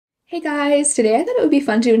Hey guys, today I thought it would be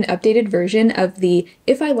fun to do an updated version of the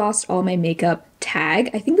 "If I Lost All My Makeup" tag.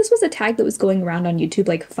 I think this was a tag that was going around on YouTube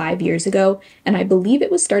like 5 years ago, and I believe it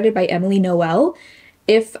was started by Emily Noel.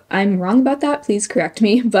 If I'm wrong about that, please correct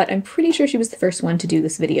me, but I'm pretty sure she was the first one to do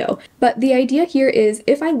this video. But the idea here is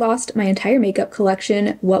if I lost my entire makeup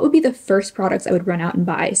collection, what would be the first products I would run out and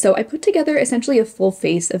buy? So I put together essentially a full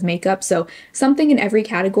face of makeup, so something in every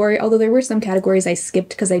category, although there were some categories I skipped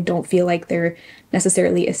because I don't feel like they're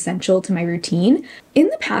necessarily essential to my routine. In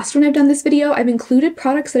the past when I've done this video, I've included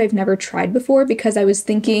products that I've never tried before because I was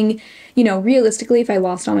thinking, realistically, if I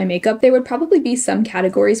lost all my makeup, there would probably be some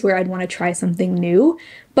categories where I'd want to try something new.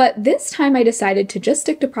 But this time I decided to just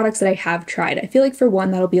stick to products that I have tried. I feel like for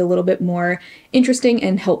one, that'll be a little bit more interesting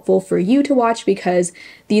and helpful for you to watch because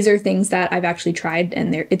these are things that I've actually tried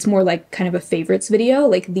and it's more like kind of a favorites video.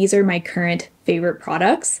 Like these are my current favorite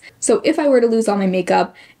products. So if I were to lose all my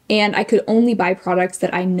makeup and I could only buy products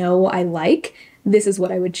that I know I like, this is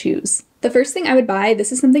what I would choose. The first thing I would buy,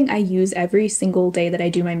 this is something I use every single day that I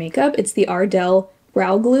do my makeup. It's the Ardell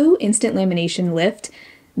Brow Glue Instant Lamination Lift.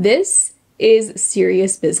 This is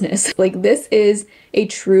serious business. Like this is a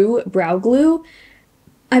true brow glue.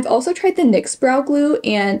 I've also tried the NYX Brow Glue,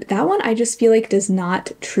 and that one I just feel like does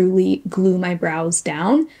not truly glue my brows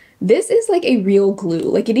down. This is like a real glue.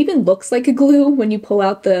 Like it even looks like a glue when you pull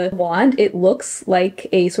out the wand. It looks like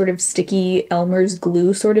a sort of sticky Elmer's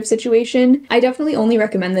glue sort of situation. I definitely only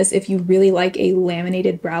recommend this if you really like a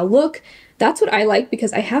laminated brow look. That's what I like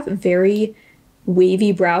because I have very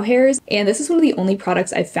wavy brow hairs, and this is one of the only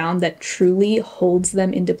products I've found that truly holds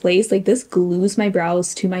them into place. Like this glues my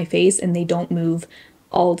brows to my face and they don't move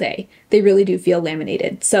all day. They really do feel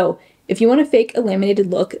laminated. So if you want to fake a laminated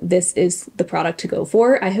look, this is the product to go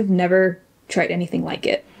for. I have never tried anything like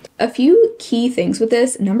it. A few key things with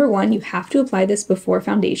this. Number one, you have to apply this before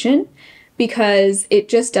foundation because it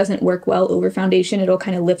just doesn't work well over foundation. It'll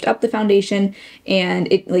kind of lift up the foundation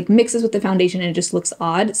and it like mixes with the foundation and it just looks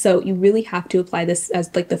odd. So you really have to apply this as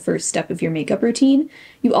like the first step of your makeup routine.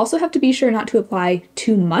 You also have to be sure not to apply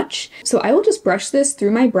too much. So I will just brush this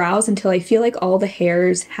through my brows until I feel like all the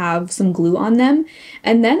hairs have some glue on them.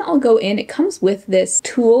 And then I'll go in. It comes with this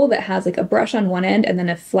tool that has like a brush on one end and then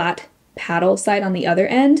a flat paddle side on the other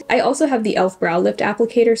end. I also have the e.l.f. Brow Lift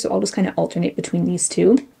applicator, so I'll just kind of alternate between these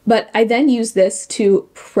two. But I then use this to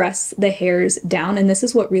press the hairs down, and this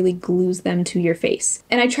is what really glues them to your face.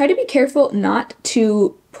 And I try to be careful not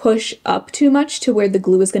to push up too much to where the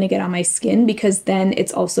glue is going to get on my skin because then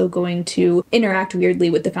it's also going to interact weirdly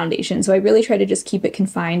with the foundation. So I really try to just keep it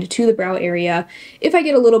confined to the brow area. If I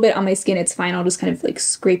get a little bit on my skin, it's fine. I'll just kind of like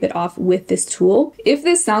scrape it off with this tool. If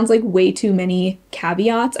this sounds like way too many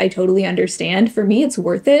caveats, I totally understand. For me, it's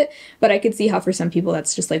worth it, but I could see how for some people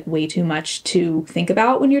that's just like way too much to think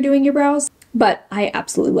about when you're doing your brows. But I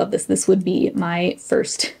absolutely love this. This would be my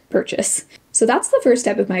first purchase. So that's the first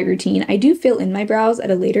step of my routine. I do fill in my brows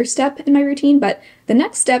at a later step in my routine, but the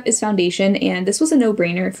next step is foundation, and this was a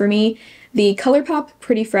no-brainer for me. The ColourPop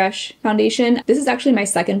Pretty Fresh foundation. This is actually my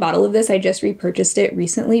second bottle of this. I just repurchased it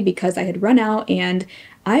recently because I had run out and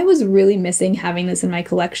I was really missing having this in my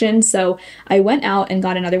collection. So I went out and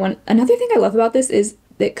got another one. Another thing I love about this is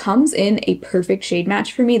it comes in a perfect shade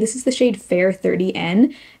match for me. This is the shade Fair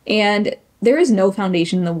 30N, and there is no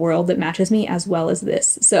foundation in the world that matches me as well as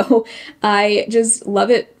this. So I just love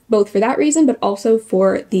it both for that reason, but also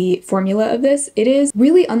for the formula of this. It is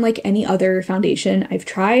really unlike any other foundation I've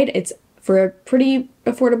tried. It's for a pretty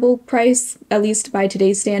affordable price, at least by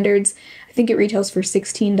today's standards. I think it retails for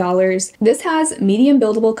 $16. This has medium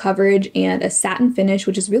buildable coverage and a satin finish,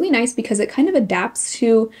 which is really nice because it kind of adapts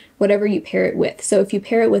to whatever you pair it with. So if you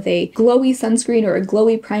pair it with a glowy sunscreen or a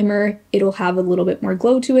glowy primer, it'll have a little bit more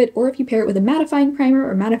glow to it. Or if you pair it with a mattifying primer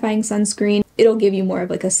or mattifying sunscreen, it'll give you more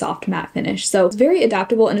of like a soft matte finish. So it's very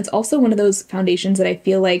adaptable, and it's also one of those foundations that I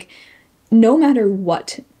feel like no matter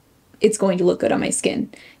what, it's going to look good on my skin.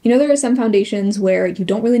 There are some foundations where you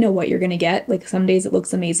don't really know what you're gonna get. Like some days it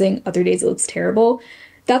looks amazing, other days it looks terrible.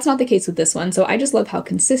 That's not the case with this one. So I just love how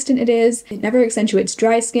consistent it is. It never accentuates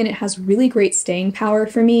dry skin. It has really great staying power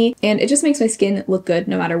for me, and it just makes my skin look good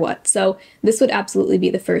no matter what. So this would absolutely be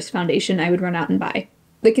the first foundation I would run out and buy.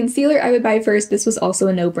 The concealer I would buy first, this was also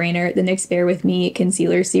a no-brainer. The NYX Bare With Me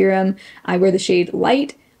Concealer Serum. I wear the shade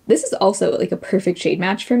Light. This is also like a perfect shade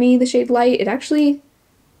match for me, the shade Light. It actually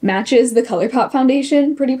matches the ColourPop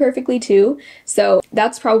foundation pretty perfectly too. So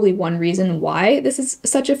that's probably one reason why this is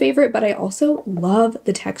such a favorite, but I also love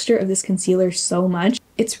the texture of this concealer so much.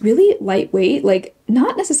 It's really lightweight, like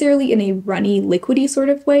not necessarily in a runny, liquidy sort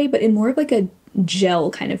of way, but in more of like a gel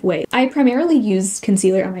kind of way. I primarily use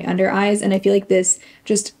concealer on my under eyes, and I feel like this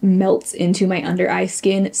just melts into my under eye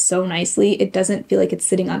skin so nicely. It doesn't feel like it's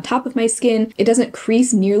sitting on top of my skin. It doesn't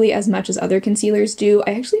crease nearly as much as other concealers do.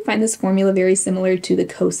 I actually find this formula very similar to the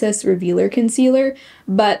Kosas Revealer Concealer,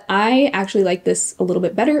 but I actually like this a little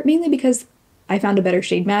bit better, mainly because I found a better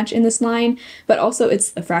shade match in this line, but also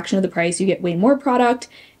it's a fraction of the price. You get way more product.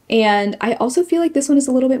 And I also feel like this one is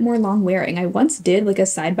a little bit more long wearing. I once did like a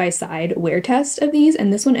side-by-side wear test of these,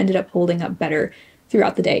 and this one ended up holding up better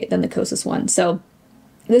throughout the day than the Kosas one. So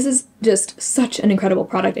this is just such an incredible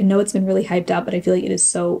product. I know it's been really hyped up, but I feel like it is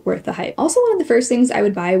so worth the hype. Also, one of the first things I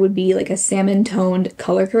would buy would be like a salmon toned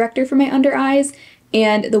color corrector for my under eyes.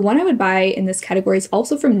 And the one I would buy in this category is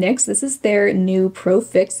also from NYX. This is their new Pro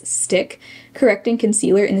Fix Stick Correcting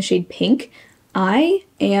Concealer in the shade Pink. I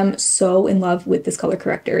am so in love with this color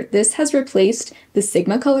corrector. This has replaced the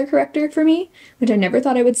Sigma color corrector for me, which I never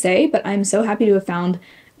thought I would say, but I'm so happy to have found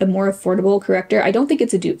a more affordable corrector. I don't think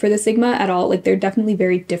it's a dupe for the Sigma at all. Like, they're definitely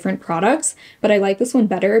very different products, but I like this one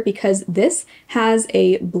better because this has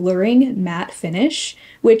a blurring matte finish,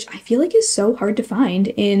 which I feel like is so hard to find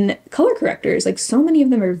in color correctors. Like, so many of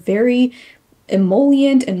them are very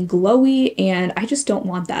emollient and glowy, and I just don't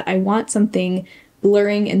want that. I want something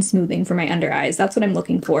blurring and smoothing for my under eyes. That's what I'm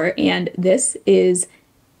looking for, and this is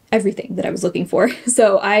everything that I was looking for.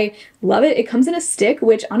 So I love it. It comes in a stick,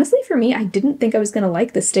 which honestly for me, I didn't think I was going to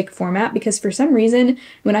like the stick format, because for some reason,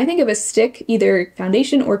 when I think of a stick, either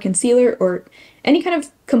foundation or concealer or any kind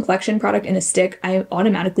of complexion product in a stick, I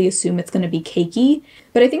automatically assume it's going to be cakey.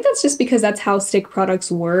 But I think that's just because that's how stick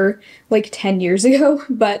products were like 10 years ago,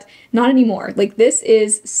 but not anymore. Like, this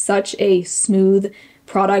is such a smooth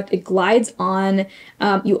product. It glides on.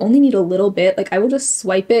 You only need a little bit. Like, I will just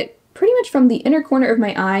swipe it pretty much from the inner corner of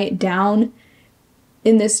my eye down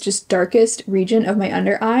in this just darkest region of my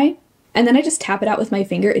under eye. And then I just tap it out with my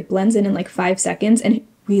finger. It blends in like 5 seconds, and it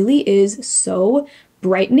really is so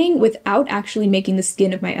brightening without actually making the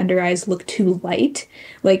skin of my under eyes look too light.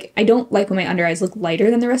 Like, I don't like when my under eyes look lighter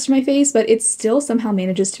than the rest of my face, but it still somehow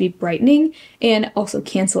manages to be brightening and also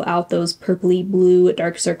cancel out those purpley blue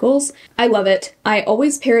dark circles. I love it. I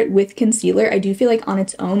always pair it with concealer. I do feel like on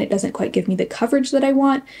its own it doesn't quite give me the coverage that I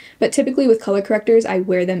want, but typically with color correctors I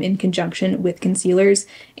wear them in conjunction with concealers,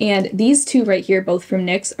 and these two right here, both from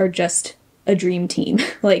NYX, are just a dream team.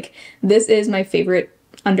 Like, this is my favorite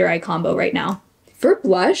under eye combo right now. For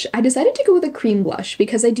blush, I decided to go with a cream blush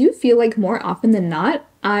because I do feel like more often than not,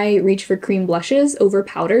 I reach for cream blushes over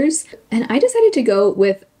powders. And I decided to go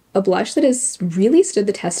with a blush that has really stood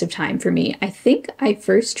the test of time for me. I think I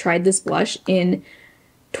first tried this blush in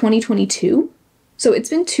 2022. So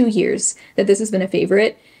it's been 2 years that this has been a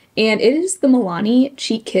favorite. And it is the Milani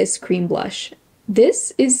Cheek Kiss Cream Blush.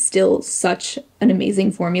 This is still such an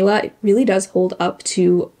amazing formula. It really does hold up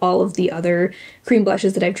to all of the other cream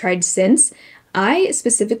blushes that I've tried since. I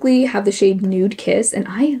specifically have the shade Nude Kiss, and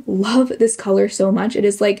I love this color so much. It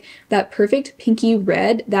is like that perfect pinky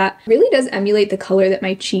red that really does emulate the color that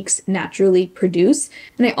my cheeks naturally produce.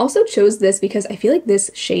 And I also chose this because I feel like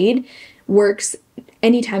this shade works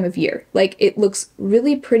any time of year. Like, it looks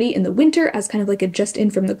really pretty in the winter as kind of like a just in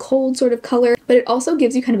from the cold sort of color, but it also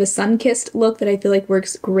gives you kind of a sun-kissed look that I feel like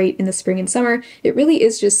works great in the spring and summer. It really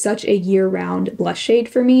is just such a year-round blush shade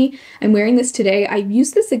for me. I'm wearing this today. I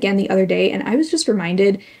used this again the other day, and I was just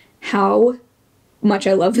reminded how much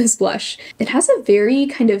I love this blush. It has a very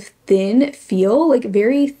kind of thin feel, like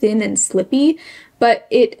very thin and slippy, but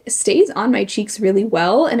it stays on my cheeks really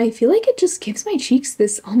well, and I feel like it just gives my cheeks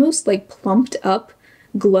this almost like plumped up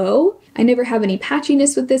glow. I never have any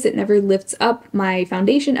patchiness with this. It never lifts up my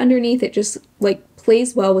foundation underneath. It just like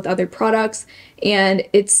plays well with other products, and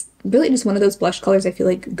it's really just one of those blush colors I feel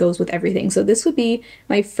like goes with everything. So this would be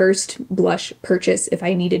my first blush purchase if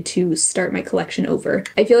I needed to start my collection over.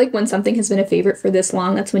 I feel like when something has been a favorite for this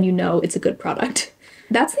long, that's when you know it's a good product.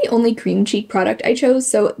 That's the only cream cheek product I chose,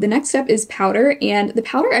 so the next step is powder, and the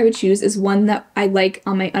powder I would choose is one that I like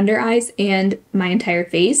on my under eyes and my entire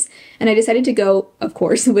face, and I decided to go, of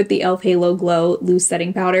course, with the e.l.f. Halo Glow Loose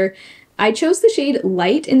Setting Powder. I chose the shade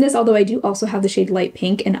Light in this, although I do also have the shade Light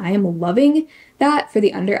Pink, and I am loving that for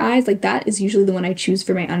the under eyes. Like, that is usually the one I choose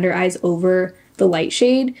for my under eyes over the light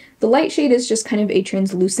shade. The light shade is just kind of a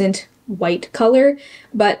translucent white color,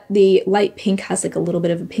 but the light pink has like a little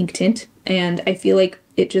bit of a pink tint, and I feel like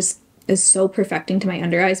it just is so perfecting to my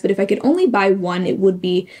under eyes. But if I could only buy one, it would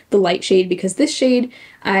be the light shade, because this shade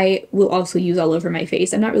I will also use all over my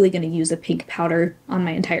face. I'm not really going to use a pink powder on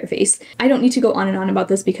my entire face. I don't need to go on and on about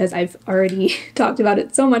this because I've already talked about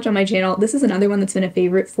it so much on my channel. This is another one that's been a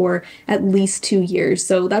favorite for at least 2 years,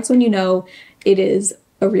 so that's when you know it is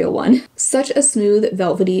a real one. Such a smooth,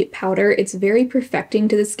 velvety powder. It's very perfecting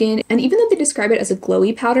to the skin, and even though they describe it as a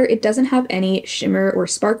glowy powder, it doesn't have any shimmer or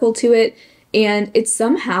sparkle to it, and it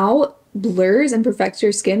somehow blurs and perfects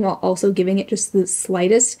your skin while also giving it just the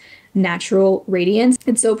slightest natural radiance.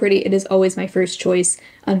 It's so pretty. It is always my first choice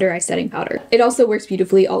under eye setting powder. It also works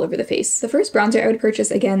beautifully all over the face. The first bronzer I would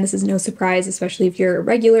purchase, again, this is no surprise, especially if you're a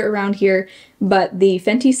regular around here, but the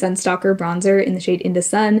Fenty Sunstalker bronzer in the shade Into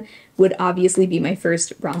Sun would obviously be my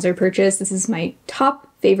first bronzer purchase. This is my top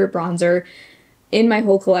favorite bronzer in my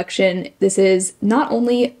whole collection. This is not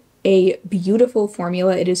only a beautiful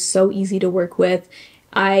formula, it is so easy to work with.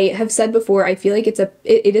 I have said before, I feel like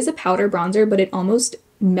it is a powder bronzer, but it almost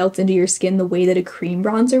melts into your skin the way that a cream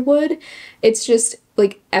bronzer would. It's just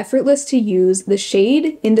like effortless to use. The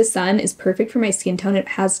shade Into Sun is perfect for my skin tone. It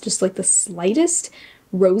has just like the slightest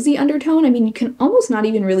rosy undertone. I mean, you can almost not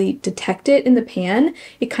even really detect it in the pan.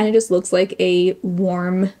 It kind of just looks like a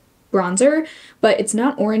warm bronzer, but it's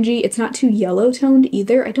not orangey. It's not too yellow toned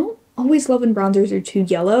either. I don't always love when bronzers are too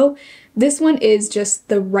yellow. This one is just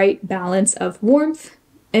the right balance of warmth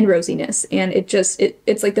and rosiness, and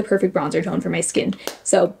it's like the perfect bronzer tone for my skin.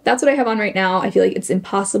 So that's what I have on right now. I feel like it's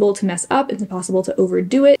impossible to mess up, it's impossible to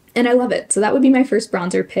overdo it, and I love it. So that would be my first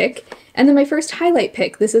bronzer pick. And then my first highlight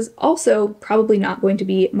pick, this is also probably not going to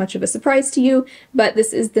be much of a surprise to you, but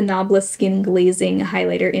this is the Nobla Skin Glazing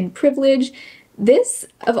Highlighter in Privilege. This,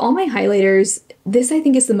 of all my highlighters, this I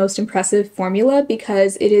think is the most impressive formula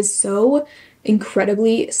because it is so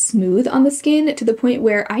incredibly smooth on the skin to the point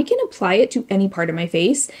where I can apply it to any part of my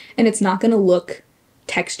face and it's not going to look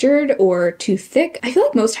textured or too thick. I feel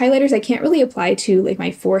like most highlighters I can't really apply to like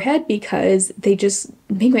my forehead because they just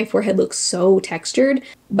make my forehead look so textured,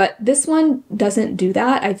 but this one doesn't do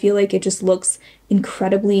that. I feel like it just looks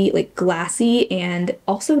incredibly like glassy and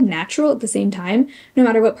also natural at the same time, no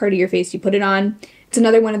matter what part of your face you put it on. It's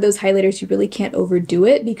another one of those highlighters you really can't overdo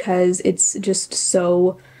it because it's just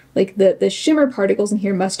so like the shimmer particles in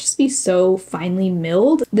here must just be so finely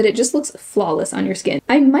milled that it just looks flawless on your skin.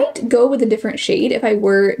 I might go with a different shade if I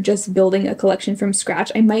were just building a collection from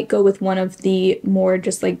scratch. I might go with one of the more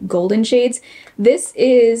just like golden shades. This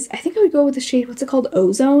is, I think I would go with the shade, what's it called?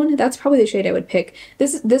 Ozone? That's probably the shade I would pick.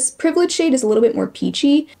 This Privilege shade is a little bit more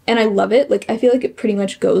peachy and I love it. Like I feel like it pretty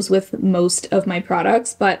much goes with most of my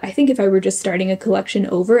products, but I think if I were just starting a collection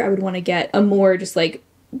over, I would want to get a more just like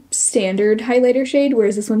standard highlighter shade,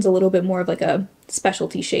 whereas this one's a little bit more of like a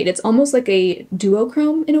specialty shade. It's almost like a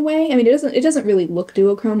duochrome in a way. I mean, it doesn't really look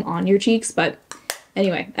duochrome on your cheeks, but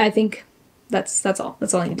anyway, I think that's all.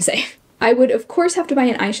 That's all I need to say. I would, of course, have to buy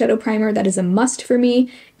an eyeshadow primer. That is a must for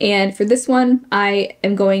me. And for this one, I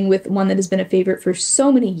am going with one that has been a favorite for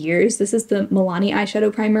so many years. This is the Milani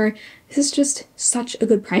eyeshadow primer. This is just such a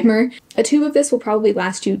good primer. A tube of this will probably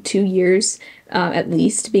last you 2 years at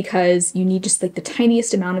least because you need just like the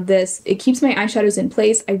tiniest amount of this. It keeps my eyeshadows in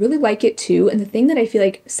place. I really like it too. And the thing that I feel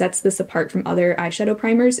like sets this apart from other eyeshadow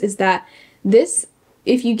primers is that this,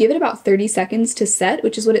 if you give it about 30 seconds to set,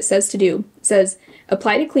 which is what it says to do, it says,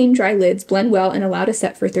 apply to clean dry lids, blend well, and allow to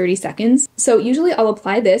set for 30 seconds. So usually I'll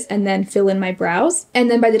apply this and then fill in my brows. And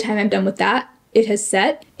then by the time I'm done with that, it has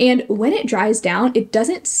set. And when it dries down, it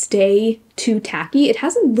doesn't stay too tacky. It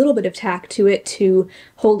has a little bit of tack to it to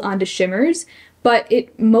hold on to shimmers, but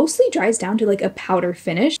it mostly dries down to like a powder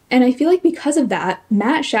finish. And I feel like because of that,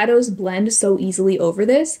 matte shadows blend so easily over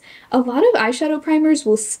this. A lot of eyeshadow primers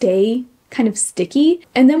will stay kind of sticky,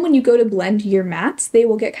 and then when you go to blend your mattes, they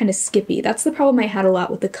will get kind of skippy. That's the problem I had a lot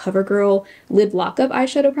with the CoverGirl Lid Lockup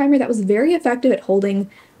eyeshadow primer. That was very effective at holding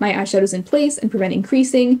my eyeshadows in place and preventing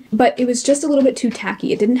creasing, but it was just a little bit too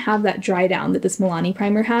tacky. It didn't have that dry down that this Milani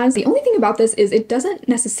primer has. The only thing about this is it doesn't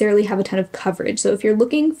necessarily have a ton of coverage, so if you're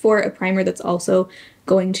looking for a primer that's also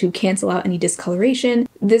going to cancel out any discoloration,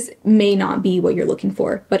 this may not be what you're looking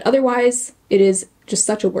for, but otherwise it is just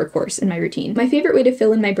such a workhorse in my routine. My favorite way to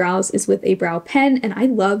fill in my brows is with a brow pen, and I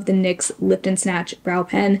love the NYX Lift and Snatch brow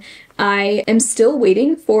pen. I am still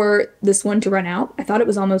waiting for this one to run out. I thought it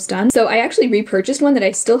was almost done. So I actually repurchased one that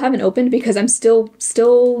I still haven't opened because I'm still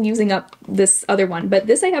using up this other one. But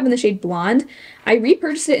this I have in the shade Blonde. I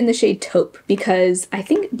repurchased it in the shade Taupe because I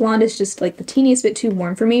think blonde is just like the teeniest bit too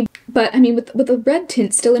warm for me. But I mean, with the red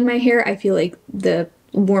tint still in my hair, I feel like the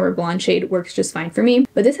warmer blonde shade works just fine for me.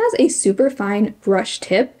 But this has a super fine brush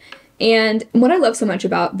tip, and what I love so much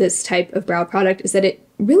about this type of brow product is that it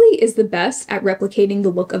really is the best at replicating the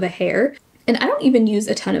look of a hair. And I don't even use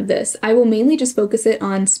a ton of this. I will mainly just focus it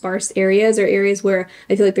on sparse areas or areas where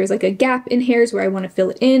I feel like there's like a gap in hairs where I want to fill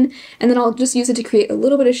it in, and then I'll just use it to create a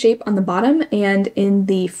little bit of shape on the bottom and in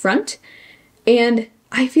the front. And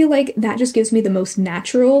I feel like that just gives me the most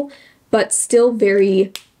natural but still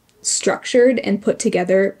very structured and put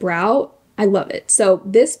together brow. I love it. So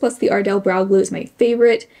this plus the Ardell Brow Glue is my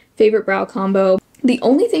favorite brow combo. The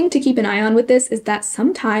only thing to keep an eye on with this is that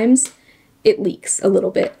sometimes it leaks a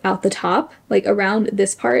little bit out the top, like around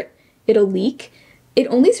this part, it'll leak. It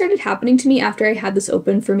only started happening to me after I had this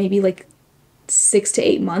open for maybe like 6 to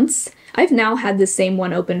 8 months. I've now had this same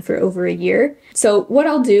one open for over a year. So what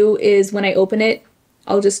I'll do is when I open it,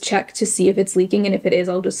 I'll just check to see if it's leaking, and if it is,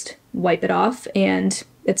 I'll just wipe it off and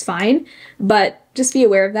it's fine. But just be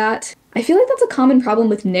aware of that. I feel like that's a common problem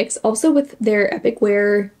with NYX, also with their Epic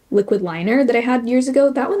Wear liquid liner that I had years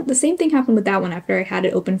ago. That one, the same thing happened with that one after I had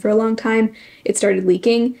it open for a long time. It started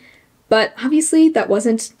leaking. But obviously that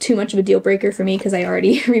wasn't too much of a deal breaker for me because I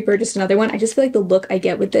already repurchased another one. I just feel like the look I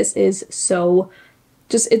get with this is so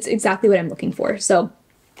it's exactly what I'm looking for. So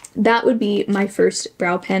that would be my first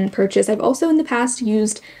brow pen purchase. I've also in the past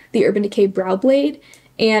used the Urban Decay Brow Blade,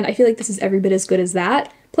 and I feel like this is every bit as good as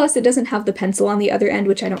that. Plus it doesn't have the pencil on the other end,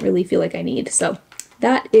 which I don't really feel like I need. So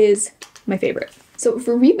that is my favorite. So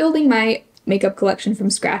for rebuilding my makeup collection from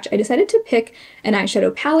scratch, I decided to pick an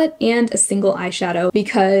eyeshadow palette and a single eyeshadow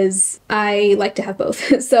because I like to have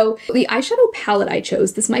both. So the eyeshadow palette I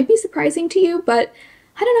chose, this might be surprising to you, but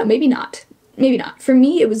I don't know, maybe not. Maybe not. For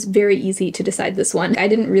me, it was very easy to decide this one. I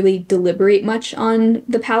didn't really deliberate much on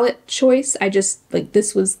the palette choice. I just, like,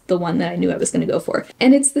 this was the one that I knew I was going to go for.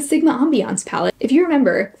 And it's the Sigma Ambiance palette. If you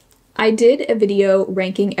remember, I did a video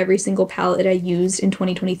ranking every single palette I used in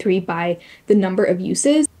 2023 by the number of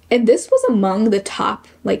uses. And this was among the top,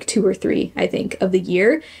 like, 2 or 3, I think, of the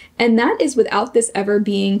year. And that is without this ever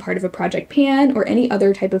being part of a project pan or any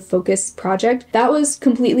other type of focus project. That was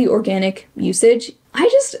completely organic usage. I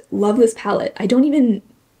just love this palette. I don't even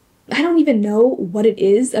know what it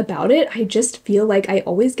is about it. I just feel like I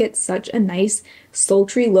always get such a nice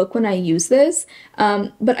sultry look when I use this.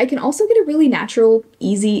 But I can also get a really natural,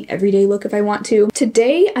 easy, everyday look if I want to.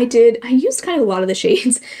 Today I used kind of a lot of the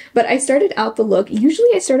shades, but I started out the look.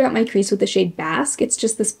 Usually I start out my crease with the shade Basque. It's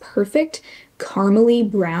just this perfect caramely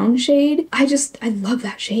brown shade. I love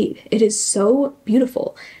that shade. It is so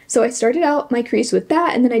beautiful. So I started out my crease with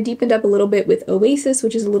that, and then I deepened up a little bit with Oasis,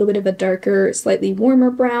 which is a little bit of a darker, slightly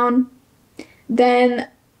warmer brown. Then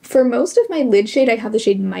for most of my lid shade, I have the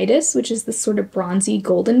shade Midas, which is this sort of bronzy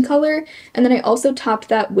golden color. And then I also topped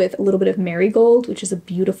that with a little bit of Marigold, which is a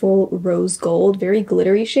beautiful rose gold, very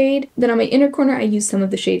glittery shade. Then on my inner corner, I used some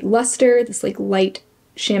of the shade Luster, this like light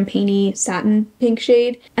champagne-y satin pink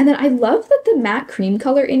shade. And then I love that the matte cream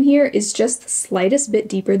color in here is just the slightest bit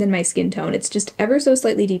deeper than my skin tone. It's just ever so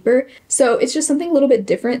slightly deeper. So it's just something a little bit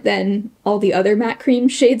different than all the other matte cream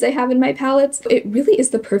shades I have in my palettes. It really is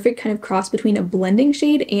the perfect kind of cross between a blending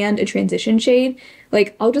shade and a transition shade.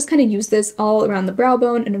 Like, I'll just kind of use this all around the brow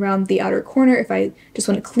bone and around the outer corner if I just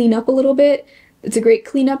want to clean up a little bit. It's a great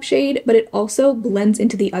cleanup shade, but it also blends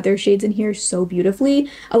into the other shades in here so beautifully.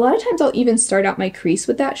 A lot of times I'll even start out my crease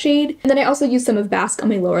with that shade. And then I also use some of Basque on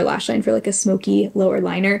my lower lash line for like a smoky lower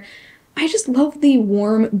liner. I just love the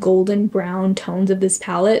warm golden brown tones of this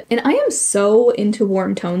palette. And I am so into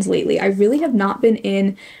warm tones lately. I really have not been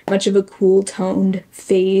in much of a cool toned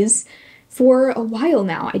phase for a while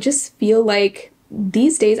now. I just feel like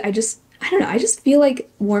these days I don't know, I just feel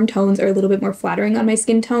like warm tones are a little bit more flattering on my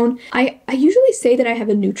skin tone. I usually say that I have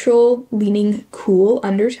a neutral leaning cool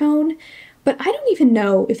undertone, but I don't even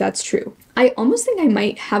know if that's true. I almost think I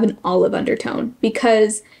might have an olive undertone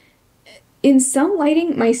because in some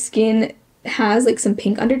lighting my skin has like some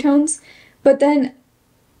pink undertones, but then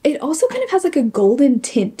it also kind of has like a golden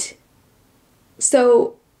tint.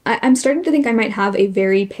 So I'm starting to think I might have a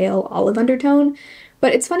very pale olive undertone,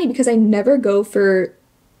 but it's funny because I never go for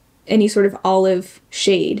any sort of olive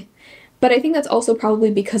shade. But I think that's also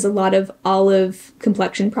probably because a lot of olive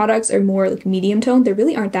complexion products are more like medium toned. There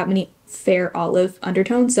really aren't that many fair olive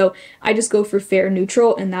undertones, so I just go for fair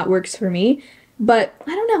neutral and that works for me. But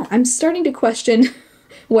I don't know, I'm starting to question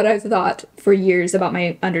what I've thought for years about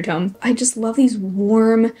my undertone. I just love these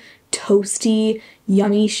warm, toasty,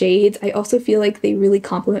 yummy shades. I also feel like they really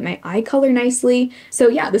complement my eye color nicely. So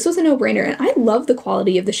yeah, this was a no-brainer, and I love the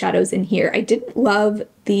quality of the shadows in here. I didn't love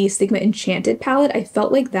the Sigma Enchanted palette. I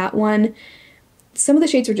felt like that one, some of the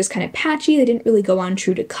shades were just kind of patchy. They didn't really go on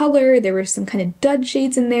true to color. There were some kind of dud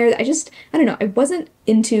shades in there. I don't know, I wasn't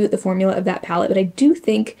into the formula of that palette, but I do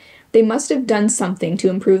think they must have done something to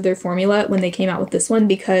improve their formula when they came out with this one,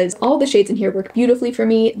 because all the shades in here work beautifully for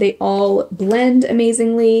me. They all blend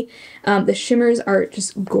amazingly. The shimmers are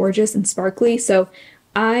just gorgeous and sparkly, so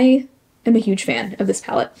I am a huge fan of this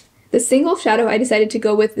palette. The single shadow I decided to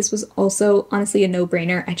go with, this was also honestly a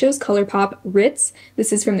no-brainer. I chose ColourPop Ritz.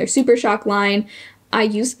 This is from their Super Shock line. I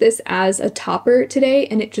used this as a topper today,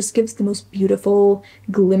 and it just gives the most beautiful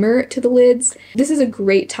glimmer to the lids. This is a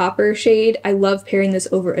great topper shade. I love pairing this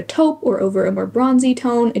over a taupe or over a more bronzy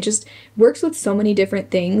tone. It just works with so many different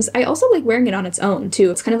things. I also like wearing it on its own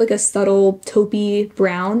too. It's kind of like a subtle taupey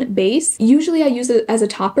brown base. Usually I use it as a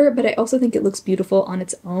topper, but I also think it looks beautiful on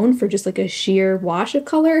its own for just like a sheer wash of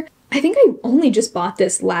color. I think I only just bought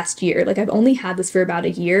this last year. Like I've only had this for about a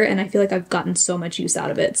year, and I feel like I've gotten so much use out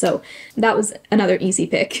of it. So that was another easy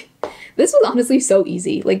pick. This was honestly so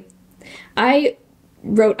easy. Like I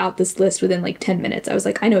wrote out this list within like 10 minutes. I was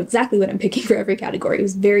like, I know exactly what I'm picking for every category. It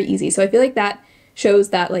was very easy. So I feel like that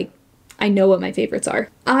shows that like I know what my favorites are.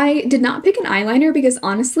 I did not pick an eyeliner because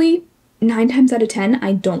honestly, 9 times out of 10,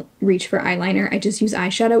 I don't reach for eyeliner. I just use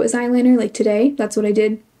eyeshadow as eyeliner. Like today, that's what I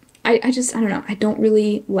did. I don't know, I don't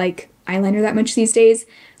really like eyeliner that much these days.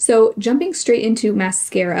 So jumping straight into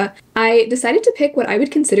mascara, I decided to pick what I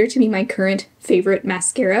would consider to be my current favorite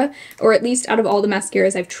mascara, or at least out of all the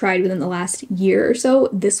mascaras I've tried within the last year or so,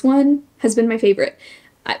 this one has been my favorite.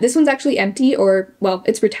 This one's actually empty, or, well,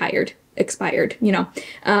 it's expired, you know.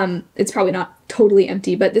 It's probably not totally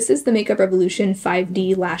empty, but this is the Makeup Revolution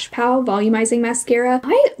 5D Lash Pal Volumizing Mascara.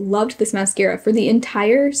 I loved this mascara for the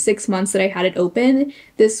entire 6 months that I had it open.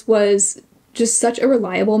 This was just such a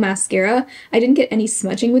reliable mascara. I didn't get any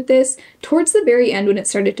smudging with this. Towards the very end when it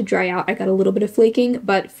started to dry out, I got a little bit of flaking,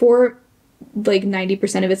 but for like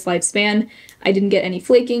 90% of its lifespan, I didn't get any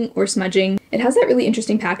flaking or smudging. It has that really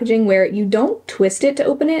interesting packaging where you don't twist it to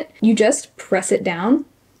open it, you just press it down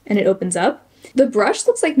and it opens up. The brush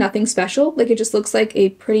looks like nothing special, like it just looks like a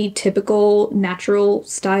pretty typical natural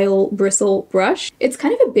style bristle brush. It's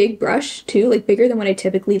kind of a big brush too, like bigger than what I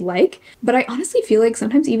typically like, but I honestly feel like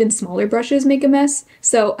sometimes even smaller brushes make a mess,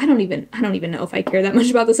 so I don't even know if I care that much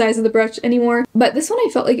about the size of the brush anymore. But this one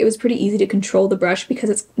I felt like it was pretty easy to control the brush because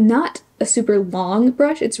it's not a super long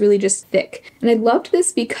brush, it's really just thick. And I loved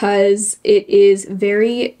this because it is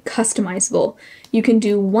very customizable. You can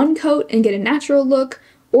do one coat and get a natural look,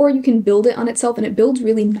 or you can build it on itself and it builds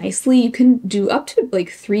really nicely. You can do up to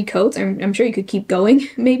like 3 coats. I'm sure you could keep going,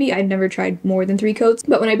 maybe. I've never tried more than 3 coats.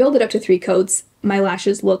 But when I build it up to 3 coats, my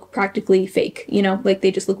lashes look practically fake, you know? Like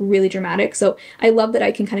they just look really dramatic. So I love that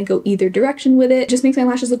I can kind of go either direction with it. It just makes my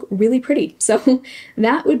lashes look really pretty. So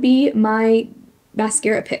that would be my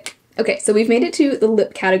mascara pick. Okay, so we've made it to the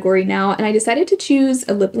lip category now, and I decided to choose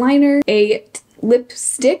a lip liner, a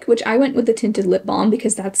lipstick, which I went with the tinted lip balm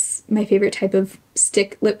because that's my favorite type of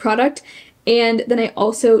stick lip product, and then I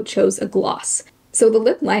also chose a gloss. So the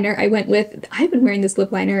lip liner I went with, I've been wearing this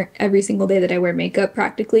lip liner every single day that I wear makeup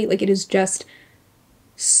practically. Like it is just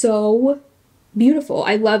so beautiful.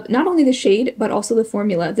 I love not only the shade, but also the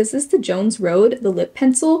formula. This is the Jones Road, the lip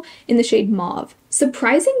pencil in the shade Mauve.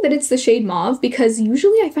 Surprising that it's the shade Mauve because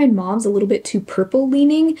usually I find mauves a little bit too purple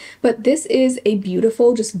leaning, but this is a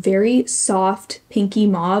beautiful, just very soft pinky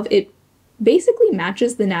mauve. It basically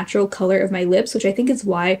matches the natural color of my lips, which I think is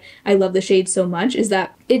why I love the shade so much, is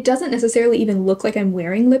that it doesn't necessarily even look like I'm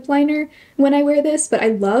wearing lip liner when I wear this, but I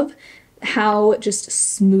love how just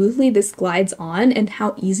smoothly this glides on and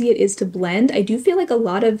how easy it is to blend. I do feel like a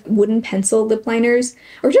lot of wooden pencil lip liners,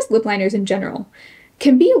 or just lip liners in general,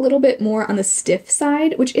 can be a little bit more on the stiff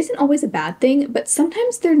side, which isn't always a bad thing, but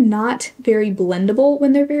sometimes they're not very blendable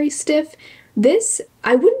when they're very stiff. This,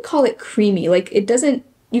 I wouldn't call it creamy. Like it doesn't,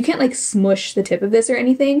 you can't like smush the tip of this or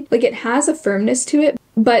anything. Like it has a firmness to it,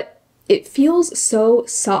 but it feels so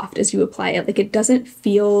soft as you apply it. Like it doesn't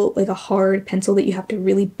feel like a hard pencil that you have to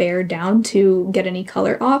really bear down to get any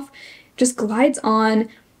color off. It just glides on.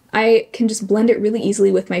 I can just blend it really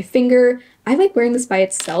easily with my finger. I like wearing this by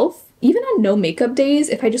itself. Even on no makeup days,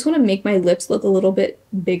 if I just want to make my lips look a little bit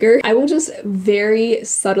bigger, I will just very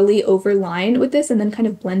subtly overline with this and then kind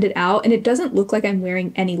of blend it out, and it doesn't look like I'm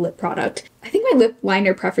wearing any lip product. I think my lip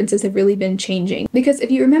liner preferences have really been changing because if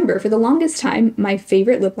you remember, for the longest time, my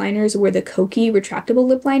favorite lip liners were the Kokie retractable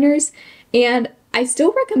lip liners, and I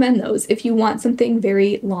still recommend those if you want something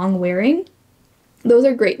very long wearing. Those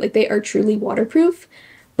are great, like they are truly waterproof,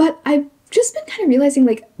 but I've just been kind of realizing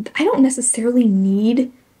like I don't necessarily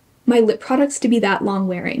need my lip products to be that long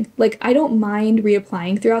wearing. Like I don't mind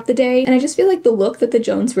reapplying throughout the day, and I just feel like the look that the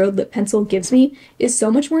Jones Road lip pencil gives me is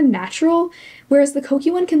so much more natural, whereas the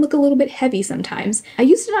Kokie one can look a little bit heavy sometimes. I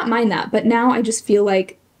used to not mind that, but now I just feel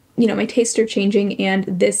like, you know, my tastes are changing and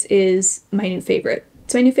this is my new favorite.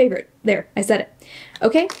 It's my new favorite. There, I said it.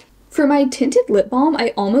 Okay, for my tinted lip balm,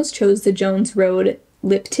 I almost chose the Jones Road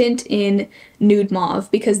lip tint in Nude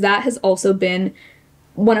Mauve because that has also been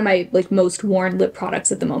one of my like most worn lip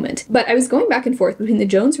products at the moment. But I was going back and forth between the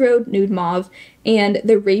Jones Road Nude Mauve and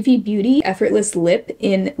the Ravy Beauty Effortless Lip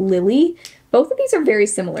in Lily. Both of these are very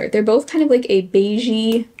similar. They're both kind of like a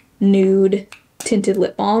beigey nude tinted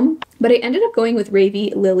lip balm, but I ended up going with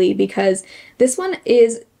Ravy Lily because this one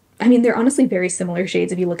is, I mean, they're honestly very similar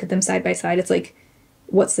shades. If you look at them side by side, it's like,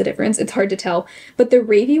 what's the difference? It's hard to tell. But the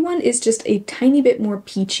Ravy one is just a tiny bit more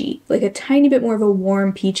peachy, like a tiny bit more of a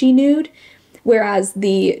warm peachy nude, whereas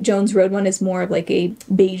the Jones Road one is more of like a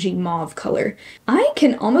beigey mauve color. I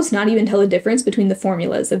can almost not even tell the difference between the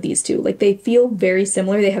formulas of these two. Like, they feel very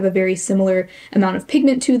similar. They have a very similar amount of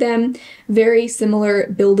pigment to them, very similar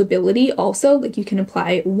buildability also. Like, you can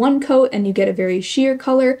apply one coat and you get a very sheer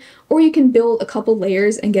color, or you can build a couple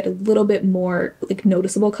layers and get a little bit more like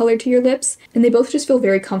noticeable color to your lips. And they both just feel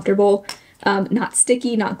very comfortable. Not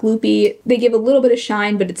sticky, not gloopy. They give a little bit of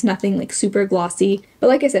shine, but it's nothing like super glossy. But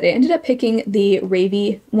like I said, I ended up picking the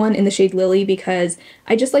Ravy one in the shade Lily because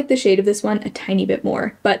I just like the shade of this one a tiny bit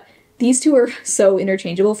more. But these two are so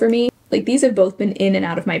interchangeable for me. Like, these have both been in and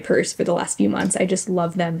out of my purse for the last few months. I just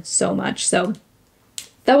love them so much. So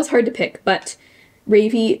that was hard to pick, but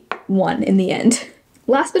Ravy won in the end.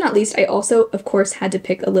 Last but not least, I also, of course, had to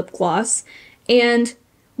pick a lip gloss. And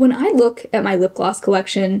when I look at my lip gloss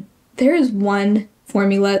collection, there is one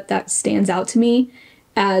formula that stands out to me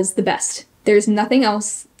as the best. There's nothing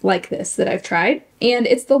else like this that I've tried, and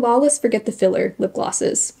it's the Lawless Forget the Filler lip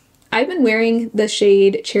glosses. I've been wearing the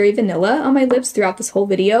shade Cherry Vanilla on my lips throughout this whole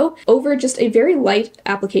video over just a very light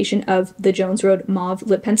application of the Jones Road Mauve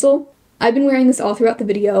lip pencil. I've been wearing this all throughout the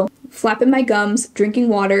video, flapping my gums, drinking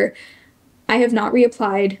water. I have not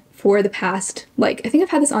reapplied for the past, like, I think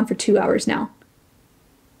I've had this on for 2 hours now.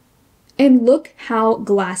 And look how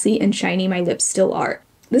glassy and shiny my lips still are.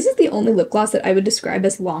 This is the only lip gloss that I would describe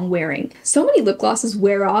as long wearing. So many lip glosses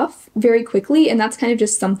wear off very quickly, and that's kind of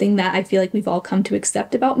just something that I feel like we've all come to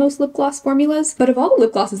accept about most lip gloss formulas. But of all the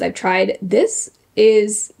lip glosses I've tried, this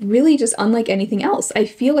is really just unlike anything else. I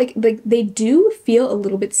feel like they do feel a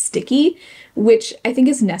little bit sticky, which I think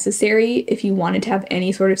is necessary if you wanted to have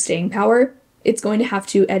any sort of staying power. It's going to have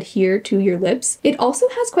to adhere to your lips. It also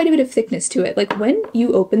has quite a bit of thickness to it. Like, when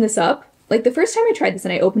you open this up, like the first time I tried this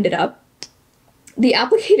and I opened it up, the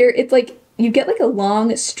applicator, it's like you get like a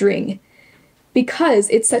long string because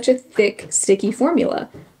it's such a thick, sticky formula.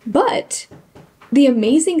 But the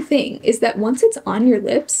amazing thing is that once it's on your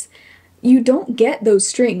lips, you don't get those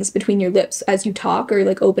strings between your lips as you talk or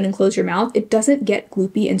like open and close your mouth. It doesn't get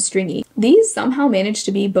gloopy and stringy. These somehow manage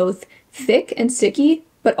to be both thick and sticky,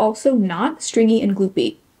 but also not stringy and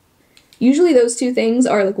gloopy. Usually those two things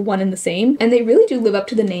are like one and the same, and they really do live up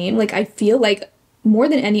to the name. Like, I feel like more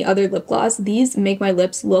than any other lip gloss, these make my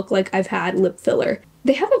lips look like I've had lip filler.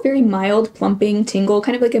 They have a very mild plumping tingle,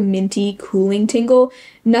 kind of like a minty cooling tingle.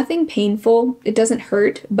 Nothing painful, it doesn't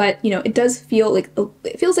hurt, but you know, it does feel like,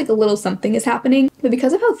 it feels like a little something is happening. But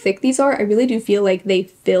because of how thick these are, I really do feel like they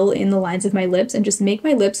fill in the lines of my lips and just make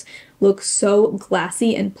my lips look so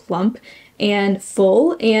glassy and plump and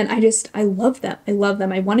full, and I love them. I love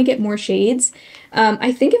them. I want to get more shades.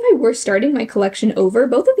 I think if I were starting my collection over,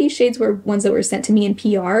 both of these shades were ones that were sent to me in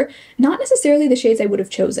PR, not necessarily the shades I would have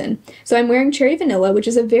chosen. So I'm wearing Cherry Vanilla, which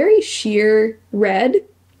is a very sheer red.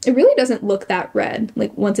 It really doesn't look that red,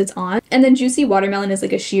 like, once it's on. And then Juicy Watermelon is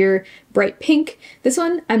like a sheer bright pink. This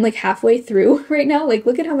one, I'm like halfway through right now. Like,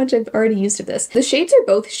 look at how much I've already used of this. The shades are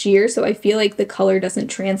both sheer, so I feel like the color doesn't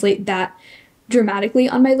translate that dramatically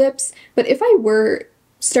on my lips. But if I were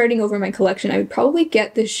starting over my collection, I would probably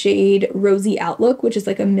get the shade Rosy Outlook, which is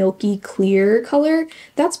like a milky clear color.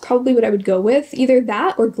 That's probably what I would go with. Either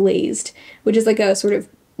that or Glazed, which is like a sort of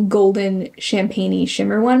golden champagne-y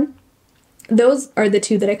shimmer one. Those are the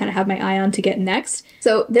two that I kind of have my eye on to get next.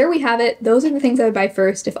 So there we have it. Those are the things I would buy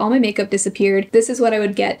first. If all my makeup disappeared, this is what I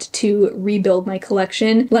would get to rebuild my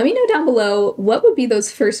collection. Let me know down below what would be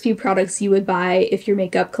those first few products you would buy if your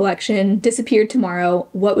makeup collection disappeared tomorrow.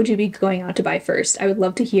 What would you be going out to buy first? I would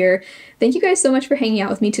love to hear. Thank you guys so much for hanging out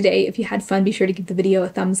with me today. If you had fun, be sure to give the video a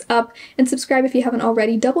thumbs up and subscribe if you haven't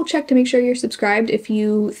already. Double check to make sure you're subscribed if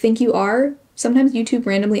you think you are. Sometimes YouTube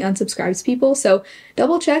randomly unsubscribes people, so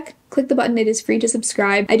double check, click the button, it is free to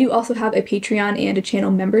subscribe. I do also have a Patreon and a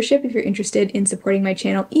channel membership if you're interested in supporting my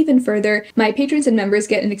channel even further. My patrons and members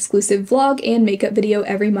get an exclusive vlog and makeup video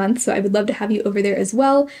every month, so I would love to have you over there as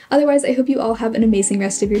well. Otherwise, I hope you all have an amazing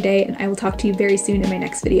rest of your day, and I will talk to you very soon in my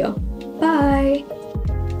next video. Bye!